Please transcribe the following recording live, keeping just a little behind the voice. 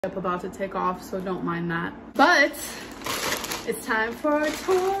About to take off, so don't mind that. But it's time for a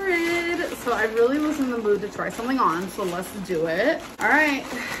torrid. So I really was in the mood to try something on, so let's do it. All right,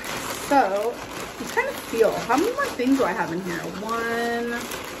 so let's kind of feel. How many more things do I have in here?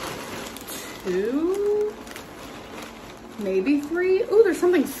 1, 2, maybe 3. Oh, there's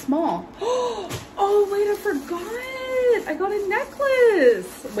something small. Oh wait, I forgot. I got a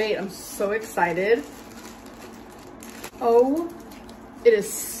necklace. Wait, I'm so excited. Oh, it is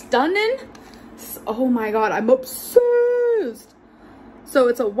stunning. Oh my God, I'm obsessed. So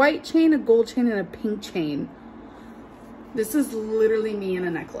it's a white chain, a gold chain, and a pink chain. This is literally me in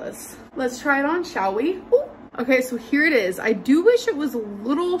a necklace. Let's try it on, shall we? Ooh. Okay, so here it is. I do wish it was a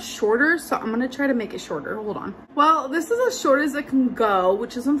little shorter, so I'm gonna try to make it shorter. Hold on. Well, this is as short as it can go,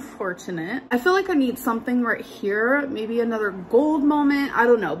 which is unfortunate. I feel like I need something right here, maybe another gold moment. I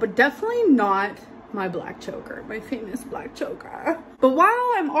don't know, but definitely not my black choker, my famous black choker. But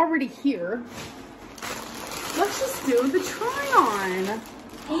while I'm already here, let's just do the try on.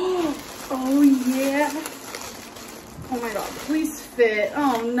 Oh yeah. Oh my God, please fit.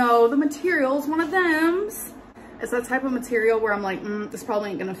 Oh no, the material is one of them. It's that type of material where I'm like, this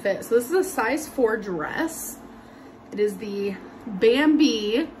probably ain't gonna fit. So this is a size 4 dress. It is the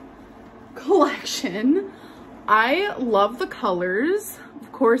Bambi collection. I love the colors.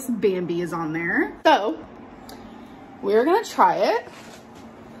 Of course, Bambi is on there. So we're gonna try it.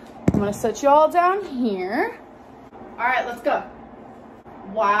 I'm gonna set you all down here. All right, let's go.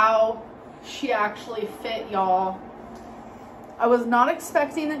 Wow, she actually fit, y'all. I was not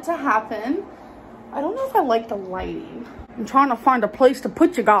expecting it to happen. I don't know if I like the lighting. I'm trying to find a place to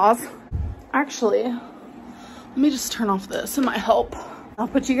put you guys. Actually, let me just turn off this. It might help. I'll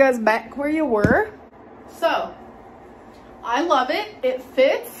put you guys back where you were. So, I love it. It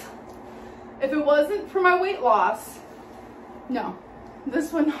fits. If it wasn't for my weight loss, no,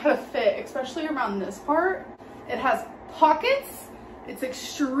 this would not have fit, especially around this part. It has pockets. It's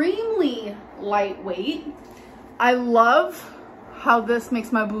extremely lightweight. I love how this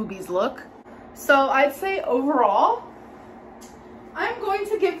makes my boobies look. So I'd say overall, I'm going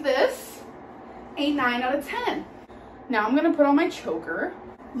to give this a 9 out of 10. Now I'm gonna put on my choker.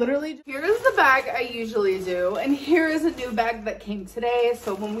 Literally, here is the bag I usually do, and here is a new bag that came today.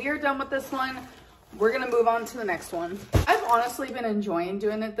 So when we are done with this one, we're gonna move on to the next one. I've honestly been enjoying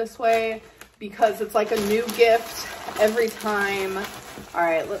doing it this way because it's like a new gift every time. All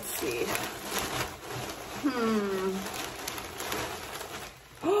right, let's see.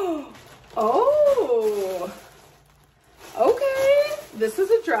 Oh, okay. This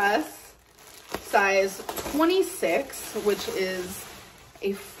is a dress, size 26, which is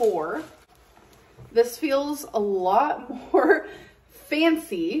a 4. This feels a lot more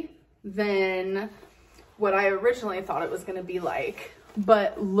fancy than what I originally thought it was gonna be like.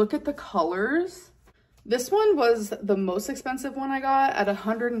 But look at the colors. This one was the most expensive one I got at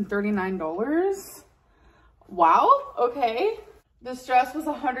 $139. Wow, okay. This dress was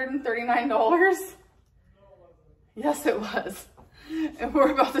 $139. Yes, it was. And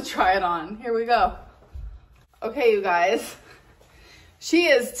we're about to try it on. Here we go. Okay, you guys. She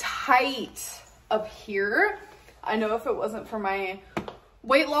is tight up here. I know if it wasn't for my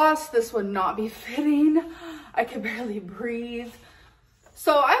weight loss, this would not be fitting. I could barely breathe.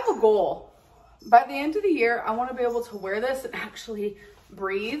 So I have a goal. By the end of the year, I want to be able to wear this and actually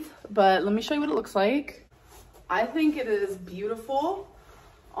breathe. But let me show you what it looks like. I think it is beautiful,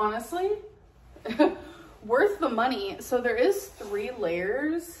 honestly. Worth the money. So there is 3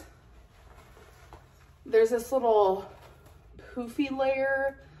 layers. There's this little poofy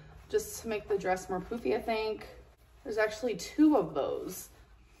layer just to make the dress more poofy, I think. There's actually 2 of those.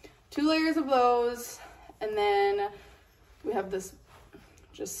 2 layers of those. And then we have this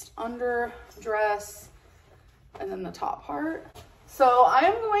just under dress and then the top part. So I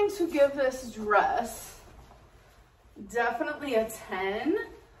am going to give this dress definitely a 10.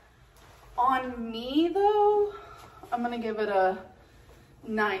 On me though, I'm gonna give it a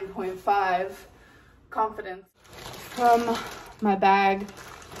 9.5 confidence from my bag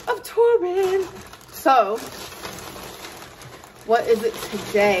of torrid. So what is it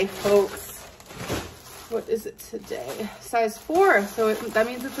today, folks? What is it today? Size 4, so that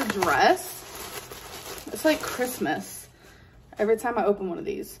means it's a dress. It's like Christmas every time I open one of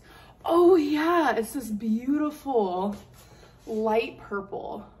these. Oh yeah, it's this beautiful light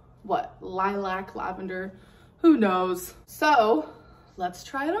purple. What, lilac, lavender, who knows? So let's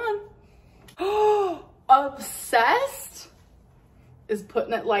try it on. Oh, obsessed is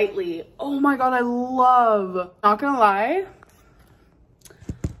putting it lightly. Oh my God, I love, not gonna lie,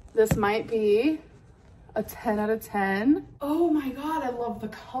 this might be a 10 out of 10. Oh my God, I love the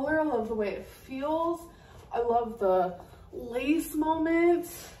color. I love the way it feels. I love the lace moment.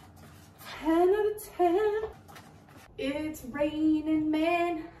 10 out of 10. It's raining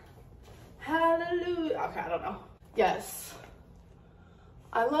men. Hallelujah. Okay, I don't know. Yes.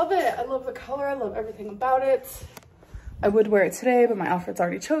 I love it. I love the color. I love everything about it. I would wear it today, but my outfit's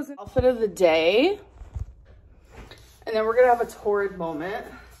already chosen. Outfit of the day. And then we're gonna have a torrid moment.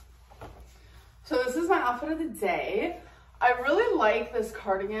 So this is my outfit of the day. I really like this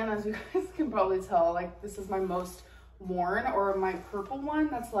cardigan, as you guys can probably tell. Like, this is my most worn, or my purple one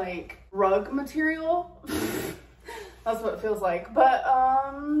that's like rug material. That's what it feels like. But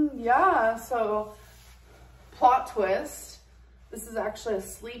yeah, so plot twist. This is actually a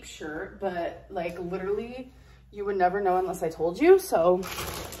sleep shirt, but like literally you would never know unless I told you. So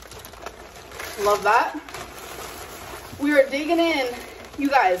love that. We are digging in. You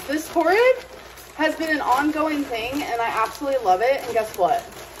guys, this torrid has been an ongoing thing and I absolutely love it. And guess what?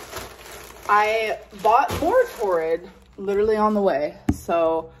 I bought more torrid literally on the way.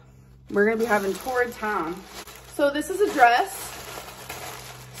 So we're gonna be having torrid time. So this is a dress,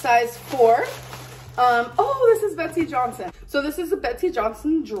 size 4. Oh, this is Betsy Johnson. So this is a Betsy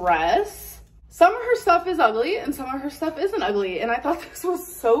Johnson dress. Some of her stuff is ugly and some of her stuff isn't ugly. And I thought this was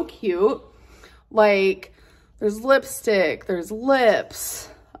so cute. Like, there's lipstick, there's lips,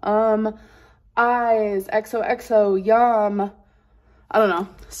 eyes, XOXO, yum. I don't know.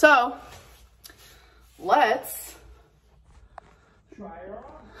 So let's try her on.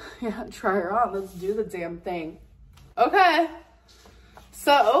 Yeah, try her on. Let's do the damn thing. Okay.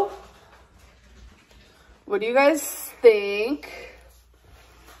 So what do you guys think?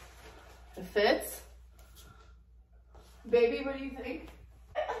 It fits? Baby, what do you think?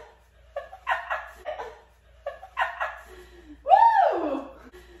 Woo!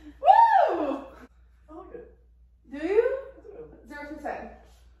 Woo! I like it. Do you? 0%.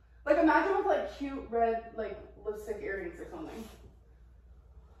 Like, imagine with like cute red like lipstick earrings or something.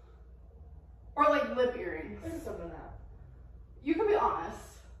 Or like lip earrings. I think 7.5. You can be honest.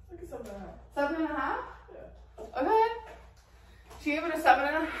 I think 7.5. 7.5? Yeah. Okay. She gave it a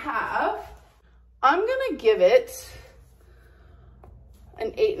 7.5. I'm gonna give it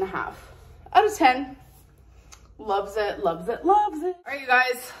an 8.5 out of 10. Loves it, loves it, loves it. All right, you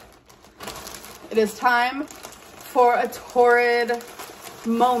guys. It is time for a torrid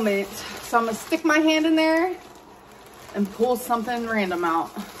moment. So I'm gonna stick my hand in there and pull something random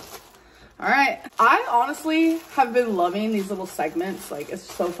out. All right. I honestly have been loving these little segments. Like, it's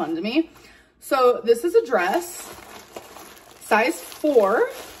so fun to me. So this is a dress, size 4.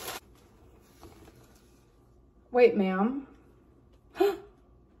 Wait, ma'am.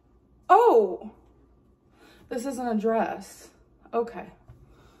 Oh, this isn't a dress. Okay.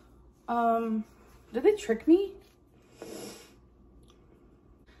 Did they trick me?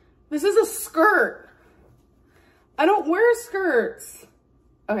 This is a skirt. I don't wear skirts.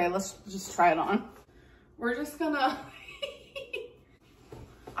 Okay, let's just try it on. We're just gonna,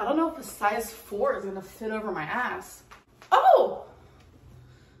 I don't know if a size 4 is gonna fit over my ass. Oh,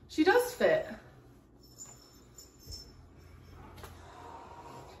 she does fit.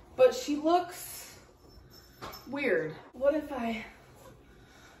 But she looks weird. What if I,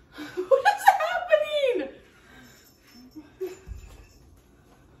 what is happening?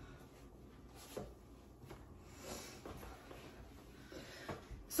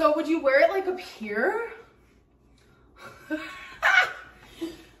 So would you wear it like up here?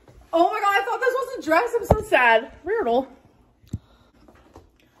 Oh my God, I thought this was a dress. I'm so sad. Riddle.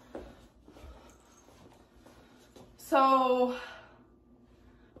 So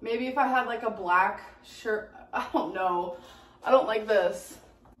maybe if I had like a black shirt, I don't know. I don't like this.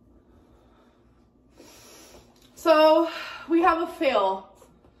 So we have a fail.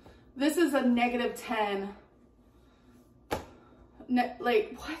 This is a -10.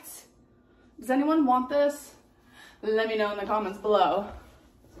 Like, what? Does anyone want this? Let me know in the comments below.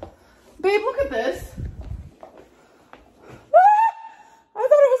 Babe, look at this. I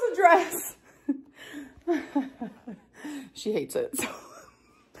thought it was a dress. She hates it, so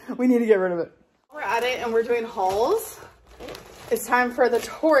we need to get rid of it. We're at it and we're doing hauls. It's time for the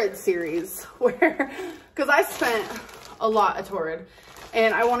torrid series, where, because I spent a lot of torrid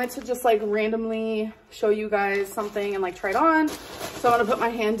and I wanted to just like randomly show you guys something and like try it on. So I'm gonna put my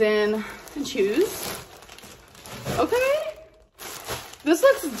hand in and choose. Okay. This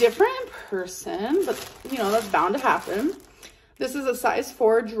looks different in person, but you know, that's bound to happen. This is a size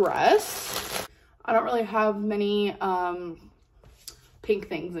 4 dress. I don't really have many pink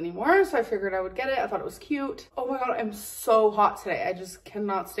things anymore, so I figured I would get it. I thought it was cute. Oh my god, I'm so hot today. I just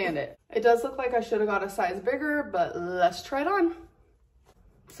cannot stand it. It does look like I should have got a size bigger, but let's try it on.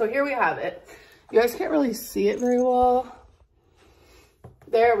 So here we have it. You guys can't really see it very well.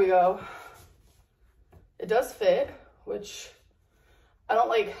 There we go. It does fit, which I don't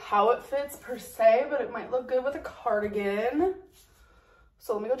like how it fits per se, but it might look good with a cardigan.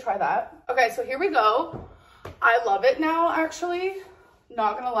 So let me go try that. Okay, so here we go. I love it now, actually.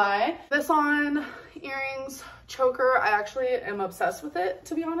 Not gonna lie. This on, earrings, choker, I actually am obsessed with it,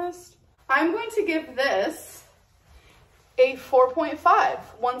 to be honest. I'm going to give this a 4.5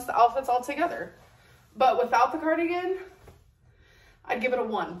 once the outfit's all together. But without the cardigan, I'd give it a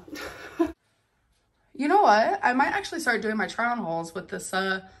 1. You know what? I might actually start doing my try-on hauls with this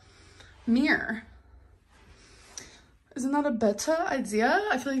mirror. Isn't that a better idea?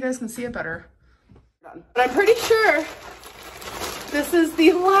 I feel you guys can see it better. But I'm pretty sure this is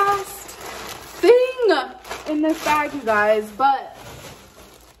the last thing in this bag, you guys. But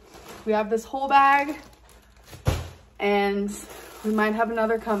we have this whole bag and we might have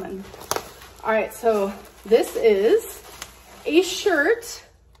another coming. All right, so this is a shirt,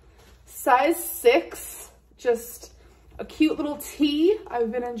 size 6, just a cute little tee.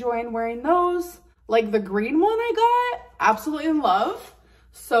 I've been enjoying wearing those. Like the green one I got, absolutely in love.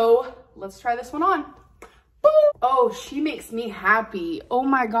 So let's try this one on. Boop. Oh, she makes me happy. Oh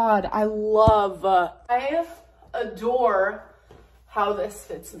my God, I adore how this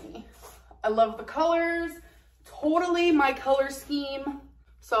fits me. I love the colors, totally my color scheme.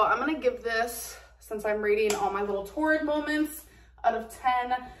 So I'm gonna give this, since I'm rating all my little torrid moments out of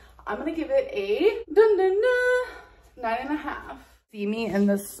 10, I'm gonna give it a 9.5. See me in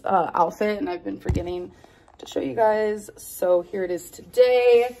this outfit, and I've been forgetting to show you guys. So here it is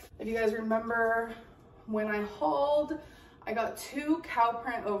today. If you guys remember when I hauled, I got 2 cow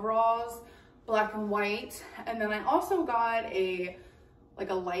print overalls, black and white, and then I also got a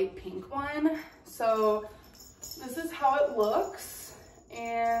light pink one. So this is how it looks,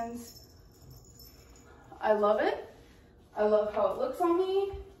 and I love it. I love how it looks on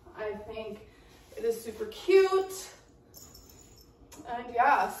me. I think it is super cute. And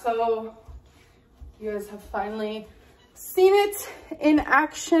yeah, so you guys have finally seen it in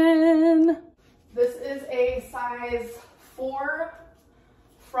action. This is a size 4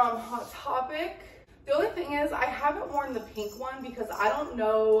 from Hot Topic. The only thing is I haven't worn the pink one because I don't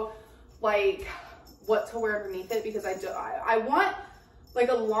know like what to wear underneath it, because I want like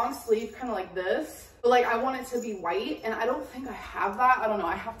a long sleeve kind of like this, but like I want it to be white, and I don't think I have that. I don't know,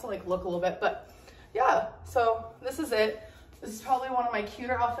 I have to like look a little bit, but yeah, so this is it. This is probably one of my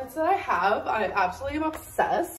cuter outfits that I have. I absolutely am obsessed.